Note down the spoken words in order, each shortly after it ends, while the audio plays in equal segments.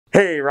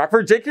Hey,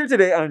 Rockford, Jake here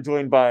today. I'm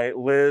joined by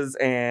Liz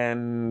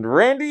and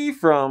Randy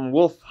from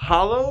Wolf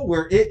Hollow,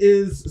 where it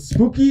is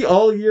spooky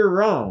all year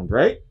round,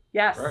 right?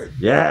 Yes. Right.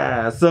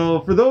 Yeah, so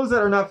for those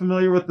that are not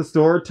familiar with the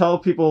store, tell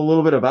people a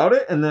little bit about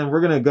it, and then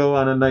we're going to go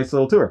on a nice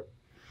little tour.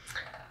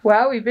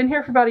 Well, we've been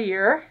here for about a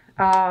year.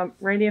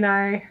 Randy and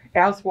I,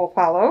 as Wolf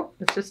Hollow,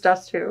 it's just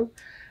us two.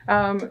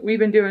 We've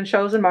been doing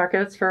shows and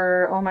markets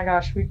for, oh my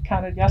gosh, we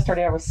counted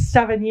yesterday, it was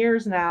 7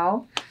 years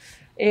now.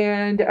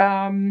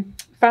 And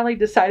finally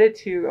decided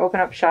to open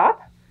up shop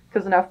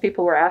because enough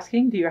people were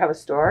asking, do you have a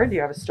store? Do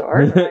you have a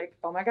store? We're like,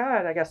 oh my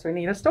God, I guess we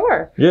need a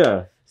store.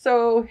 Yeah.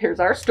 So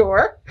here's our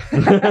store.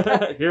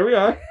 Here we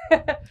are.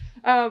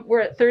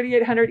 We're at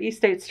 3800 East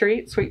State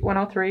Street, Suite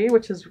 103,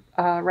 which is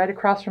right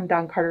across from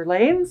Don Carter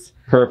Lanes.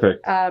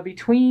 Perfect.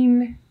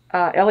 Between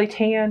LA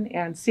Tan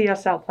and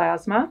CSL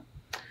Plasma.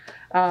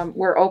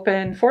 We're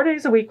open 4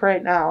 days a week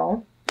right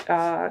now.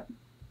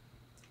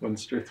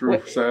 Wednesday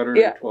through Saturday,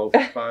 yeah. 12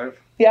 to 5.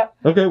 Yep.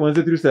 Okay,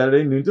 Wednesday through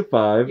Saturday, noon to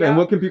 5. Yeah. And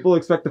what can people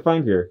expect to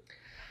find here?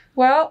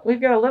 Well,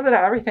 we've got a little bit of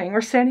everything.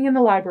 We're standing in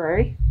the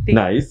library.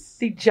 Nice.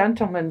 The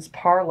gentleman's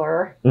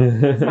parlor,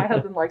 as my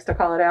husband likes to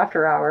call it,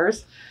 after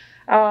hours,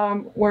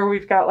 where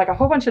we've got like a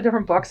whole bunch of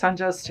different books on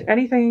just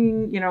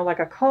anything, like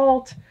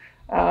occult,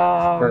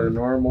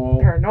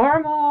 paranormal.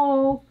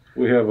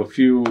 We have a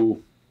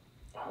few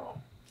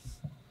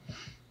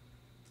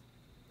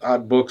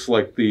odd books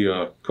like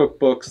the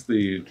cookbooks,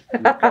 the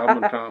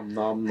nom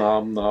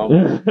nom nom.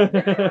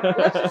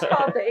 Let's just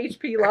call it the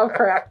H.P.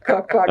 Lovecraft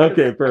cookbook.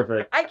 Okay,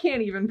 perfect. I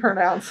can't even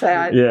pronounce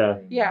that. Yeah.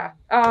 Yeah.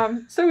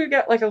 So we've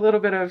got like a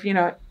little bit of,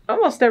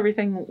 almost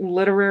everything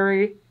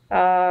literary,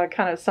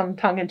 kind of some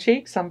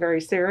tongue-in-cheek, some very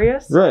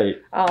serious.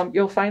 Right.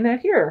 You'll find that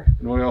here.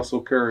 And we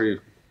also carry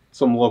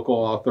some local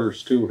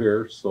authors too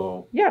here,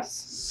 so. Yes.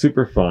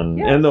 Super fun.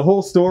 Yes. And the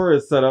whole store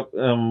is set up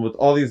with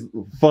all these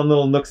fun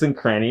little nooks and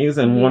crannies,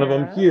 and one of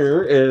them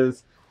here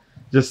is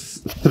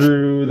just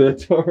through the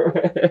door.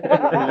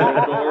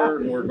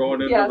 And we're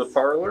going into the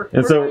parlor.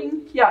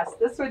 And Yes,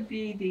 this would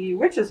be the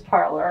witch's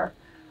parlor.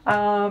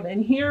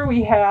 And here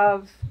we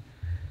have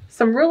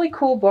some really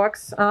cool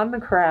books on the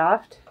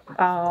craft.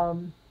 A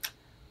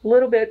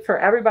little bit for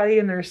everybody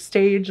in their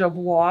stage of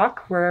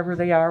walk, wherever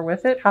they are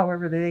with it,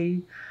 however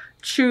they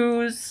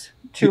choose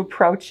to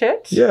approach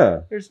it.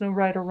 Yeah. There's no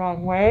right or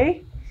wrong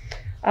way.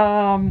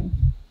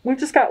 We've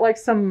just got like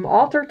some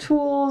altar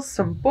tools,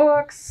 some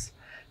books.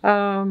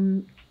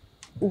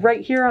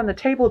 Right here on the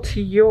table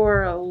to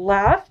your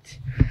left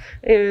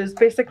is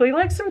basically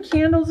like some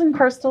candles and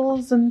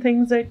crystals and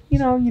things that,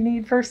 you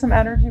need for some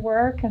energy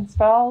work and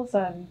spells.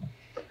 And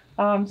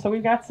so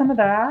we've got some of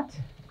that.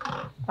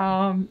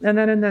 And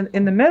then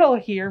in the middle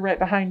here, right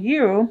behind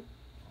you,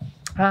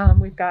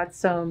 we've got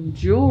some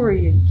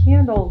jewelry and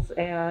candles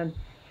and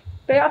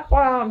bath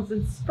bombs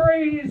and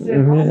sprays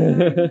and all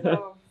kinds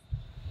of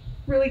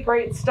really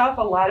great stuff.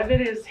 A lot of it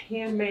is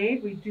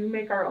handmade. We do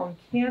make our own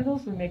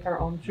candles. We make our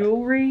own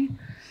jewelry.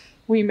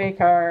 We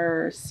make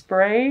our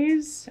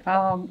sprays.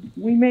 Overall,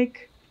 we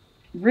make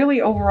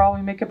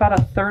about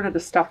a third of the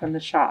stuff in the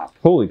shop.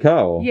 Holy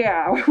cow.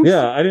 Yeah.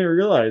 Yeah, I didn't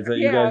realize that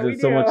you guys we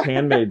did so much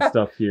handmade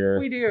stuff here.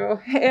 We do.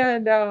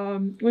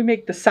 And we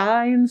make the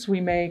signs.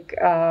 We make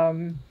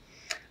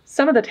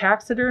some of the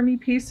taxidermy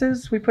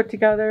pieces we put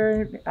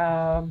together.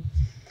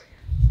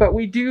 But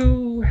we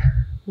do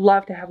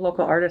love to have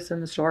local artists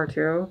in the store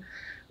too.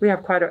 We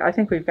have I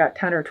think we've got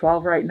 10 or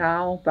 12 right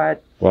now,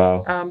 but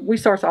wow. We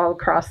source all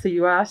across the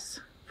U.S.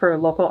 for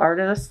local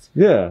artists.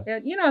 Yeah.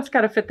 And it's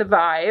got to fit the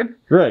vibe.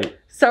 Right.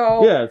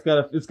 So yeah, it's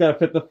got to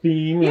fit the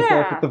theme. It's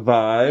got to fit the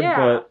vibe. Yeah.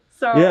 But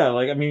so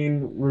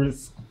we're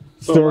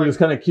story just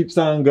kind of keeps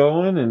on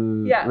going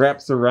and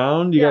wraps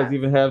around. You guys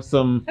even have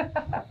some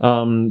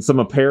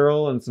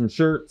apparel and some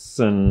shirts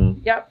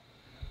and. Yep.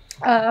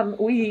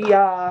 We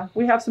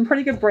have some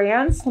pretty good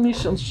brands. Let me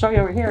show you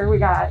over here. We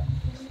got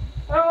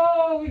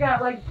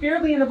like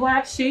Beardly and the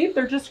Black Sheep.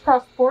 They're just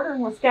across the border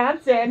in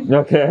Wisconsin.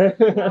 Okay.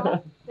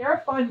 They're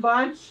a fun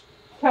bunch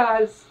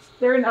because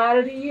they're an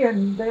oddity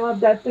and they love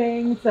dead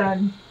things.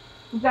 And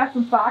we've got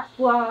some Fox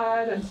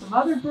Blood and some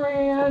other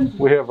brands.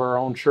 We have our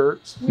own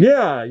shirts.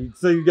 Yeah,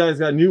 so you guys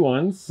got new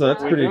ones, so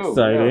that's pretty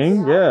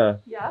exciting. Yes. Yeah.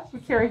 Yes, we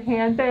carry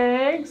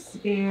handbags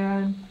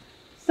and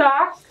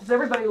socks, because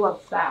everybody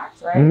loves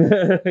socks,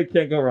 right?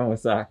 Can't go wrong with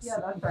socks. Yeah,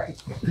 that's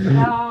right.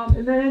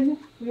 And then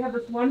we have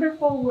this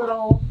wonderful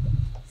little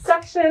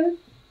section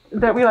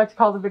that we like to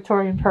call the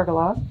Victorian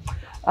pergola.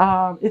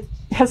 It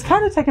has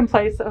kind of taken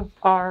place of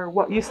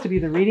what used to be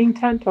the reading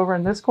tent over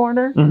in this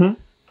corner. Mm-hmm.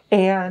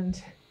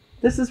 And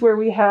this is where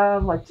we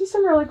have like just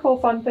some really cool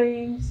fun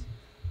things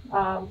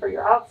for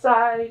your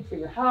outside, for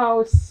your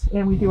house.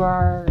 And we do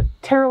our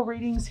tarot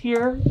readings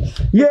here.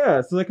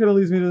 Yeah, so that kind of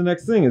leads me to the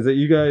next thing is that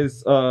you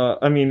guys,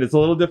 it's a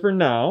little different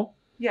now.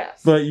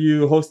 Yes. But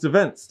you host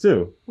events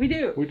too. We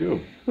do. We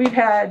do. We've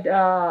had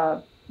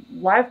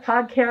live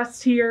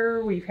podcasts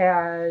here. We've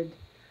had,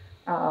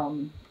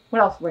 what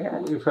else have we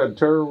had? We've had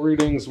tarot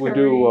readings. We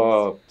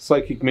do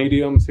psychic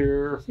mediums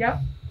here.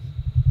 Yep.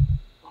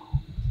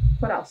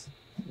 What else?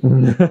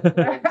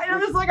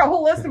 There's like a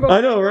whole list of them.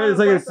 I know, right?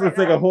 It's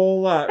like a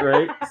whole lot,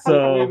 right?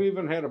 So we've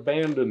even had a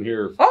band in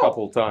here a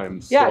couple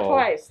times. Yeah,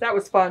 twice. That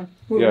was fun.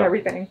 Moving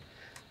everything.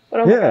 But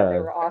oh my God, they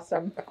were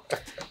awesome.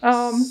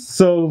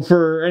 So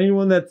for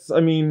anyone that's,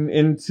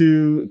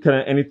 into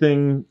kind of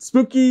anything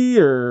spooky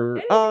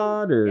or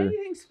odd or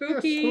anything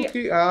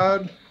spooky,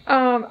 odd.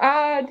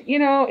 Odd.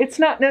 It's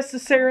not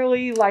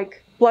necessarily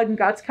like blood and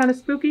guts kind of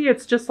spooky.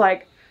 It's just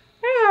like,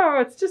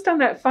 it's just on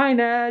that fine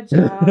edge.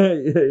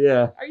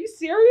 Yeah. Are you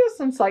serious?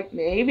 And it's like,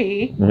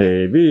 maybe.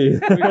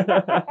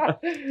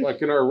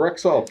 Like in our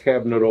Rexall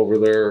cabinet over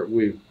there,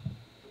 we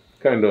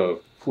kind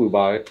of flew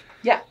by.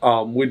 Yeah.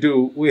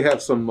 We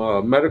have some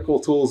medical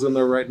tools in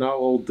there right now,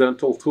 old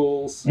dental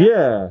tools.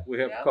 Yeah. We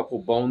have a couple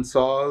bone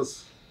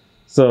saws.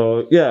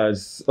 So yeah,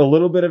 it's a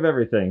little bit of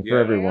everything for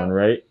everyone,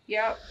 right?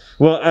 Yep.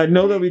 Well, I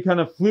know that we kind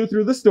of flew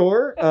through the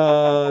store.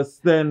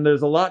 Then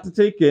there's a lot to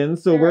take in.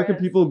 So where can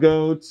people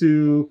go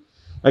to,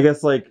 I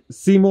guess, like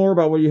see more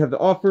about what you have to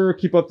offer,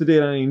 keep up to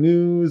date on any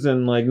news,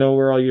 and like know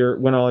where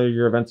when all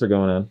your events are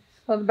going on?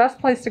 Well, the best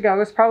place to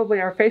go is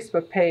probably our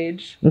Facebook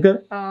page. Okay.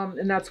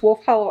 And that's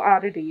Wolf Hollow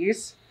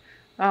Oddities.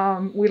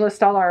 We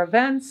list all our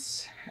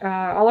events.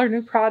 All our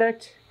new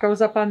product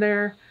goes up on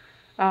there.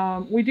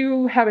 We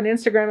do have an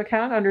Instagram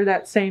account under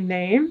that same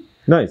name.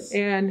 Nice.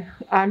 And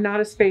I'm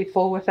not as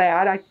faithful with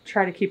that. I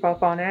try to keep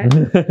up on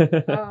it.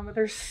 But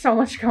there's so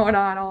much going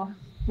on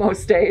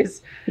most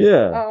days.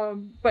 Yeah.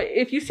 But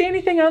if you see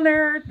anything on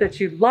there that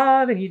you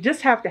love and you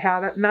just have to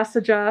have it,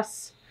 message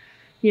us.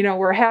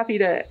 We're happy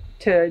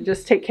to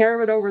just take care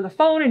of it over the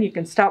phone, and you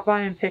can stop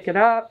by and pick it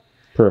up.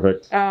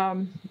 Perfect.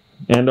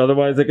 And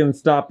otherwise, they can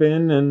stop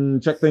in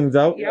and check things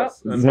out. Yep.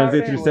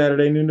 Wednesday through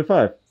Saturday, noon to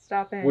 5.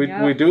 Stop in.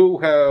 We do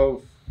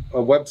have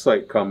a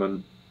website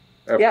coming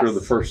after the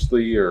first of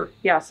the year.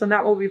 Yes, and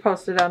that will be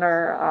posted on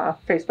our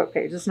Facebook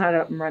page. It's not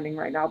up and running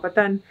right now, but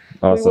then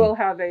awesome. We will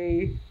have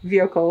a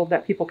vehicle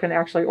that people can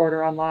actually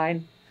order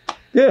online.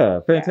 Yeah,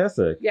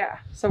 fantastic. Yeah,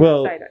 so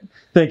we're excited.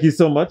 Thank you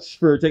so much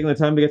for taking the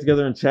time to get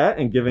together and chat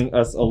and giving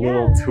us a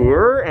little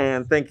tour.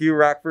 And thank you,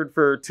 Rockford,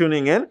 for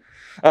tuning in.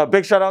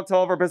 Big shout out to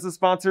all of our business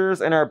sponsors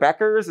and our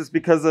backers. It's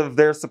because of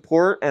their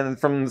support and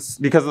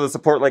because of the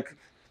support like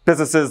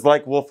businesses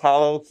like Wolf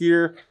Hollow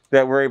here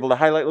that we're able to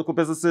highlight local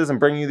businesses and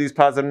bring you these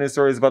positive news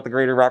stories about the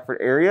greater Rockford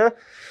area.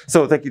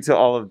 So thank you to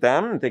all of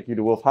them, and thank you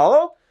to Wolf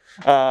Hollow.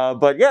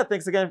 But yeah,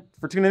 thanks again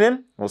for tuning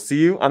in. We'll see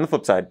you on the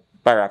flip side.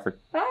 Bye, Rockford.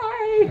 Bye.